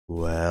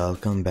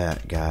Welcome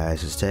back,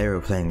 guys. Today we're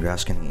playing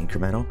Grass Scanning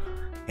Incremental,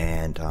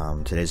 and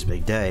today's a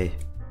big day,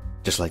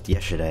 just like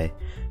yesterday,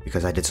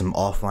 because I did some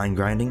offline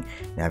grinding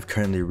and I've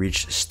currently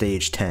reached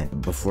stage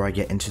 10. Before I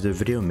get into the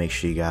video, make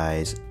sure you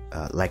guys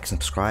like and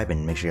subscribe,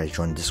 and make sure you guys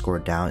join the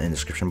Discord down in the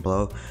description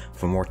below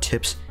for more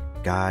tips,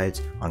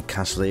 guides on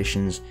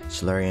constellations,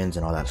 Solarians,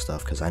 and all that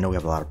stuff, because I know we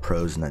have a lot of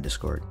pros in that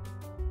Discord.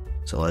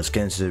 So let's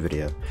get into the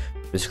video.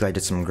 Basically, I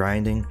did some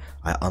grinding.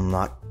 I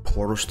unlocked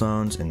portal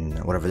stones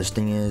and whatever this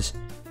thing is.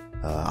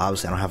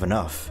 Obviously I don't have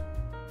enough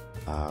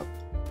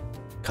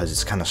because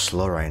it's kind of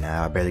slow right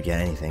now. I barely get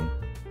anything.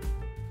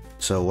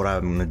 So what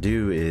I'm gonna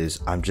do is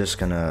I'm just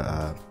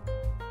gonna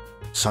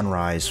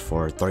sunrise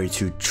for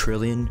 32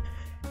 trillion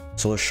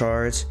solar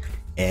shards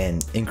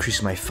and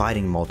increase my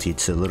fighting multi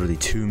to literally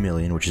 2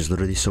 million, which is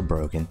literally so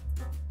broken.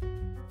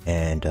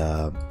 And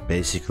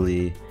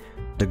basically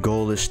the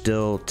goal is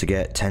still to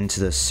get 10 to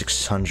the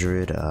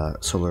 600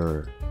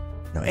 solar,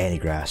 no,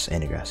 anti-grass,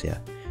 yeah.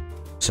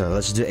 So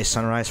let's do a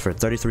sunrise for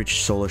 33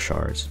 solar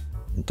shards.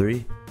 In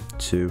 3,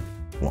 2,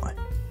 1.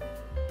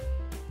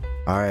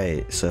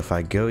 Alright, so if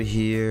I go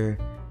here,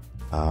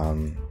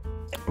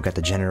 we got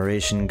the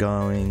generation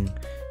going.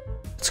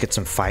 Let's get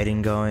some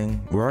fighting going.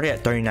 We're already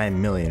at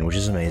 39 million, which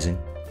is amazing.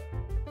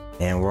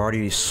 And we're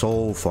already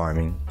soul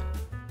farming.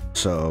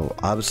 So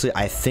obviously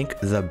I think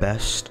the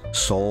best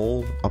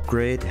soul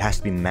upgrade has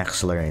to be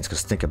max Solarians,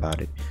 because think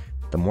about it.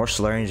 The more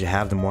Solarians you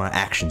have, the more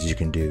actions you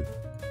can do.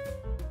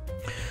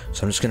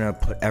 So I'm just gonna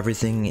put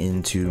everything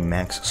into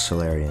max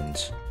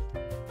Solarians,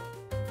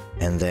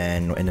 and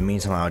then in the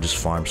meantime I'll just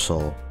farm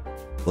soul.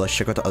 But let's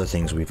check out the other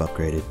things we've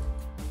upgraded.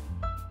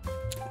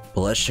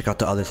 But let's check out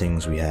the other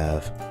things we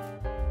have.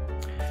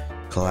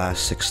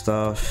 Classic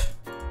stuff.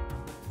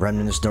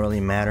 Remnants don't really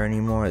matter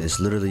anymore. It's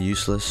literally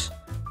useless.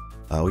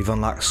 We've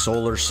unlocked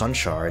solar sun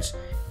shards.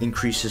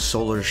 Increases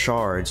solar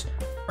shards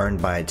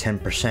earned by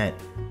 10%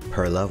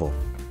 per level.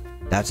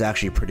 That's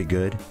actually pretty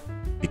good,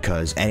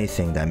 because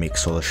anything that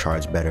makes solar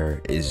shards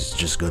better is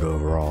just good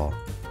overall.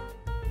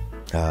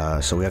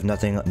 So we have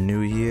nothing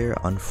new here,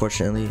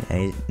 unfortunately.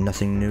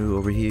 Nothing new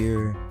over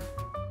here.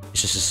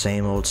 It's just the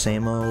same old,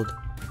 same old.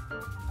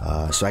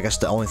 So I guess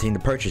the only thing to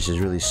purchase is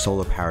really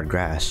solar powered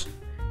grass,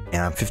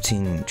 and I'm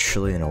 15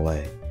 trillion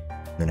away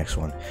from the next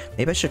one.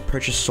 Maybe I should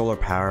purchase solar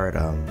powered,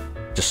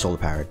 just solar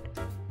powered.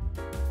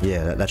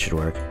 Yeah, that should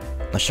work.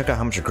 Let's check out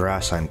how much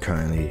grass I'm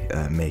currently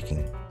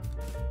making.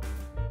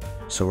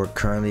 So we're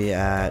currently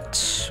at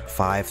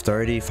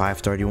 530,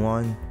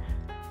 531.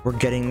 We're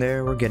getting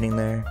there,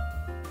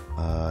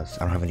 I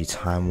don't have any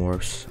time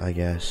warps, I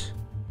guess.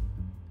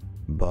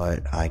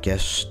 But I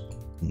guess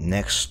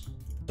next,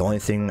 the only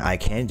thing I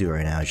can do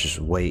right now is just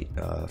wait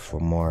for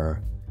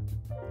more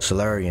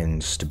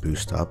Solarians to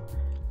boost up.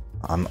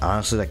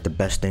 Honestly, like, the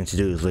best thing to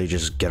do is literally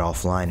just get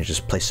offline and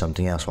just play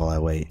something else while I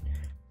wait.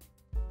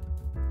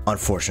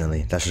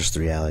 Unfortunately, that's just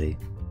the reality.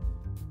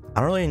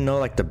 I don't really know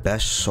like the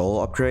best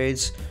soul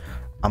upgrades.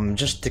 I'm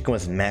just sticking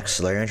with max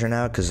Solarians right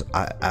now, because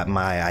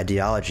my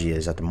ideology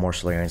is that the more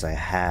Solarians I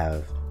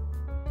have,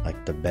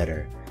 like, the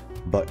better.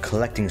 But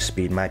collecting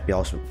speed might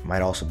also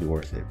be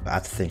worth it. I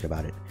have to think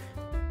about it.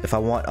 If I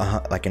want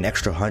like an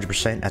extra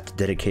 100%, I have to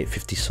dedicate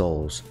 50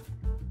 souls.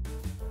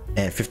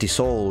 And 50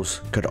 souls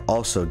could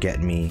also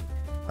get me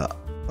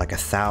like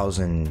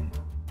 1,000.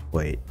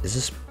 Wait, is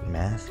this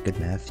math? Good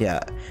math? Yeah,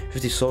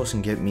 50 souls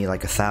can get me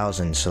like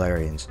 1,000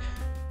 Solarians.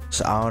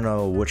 So I don't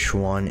know which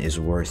one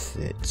is worth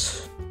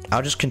it.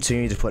 I'll just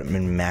continue to put them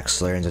in max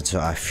Solarians until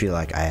I feel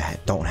like I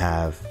have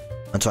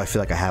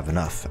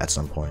enough at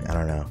some point. I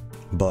don't know.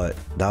 But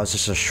that was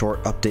just a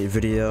short update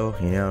video,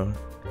 you know.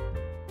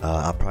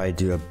 I'll probably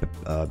do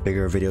a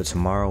bigger video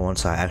tomorrow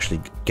once I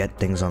actually get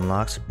things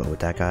unlocked. But with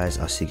that, guys,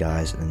 I'll see you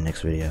guys in the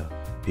next video.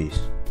 Peace.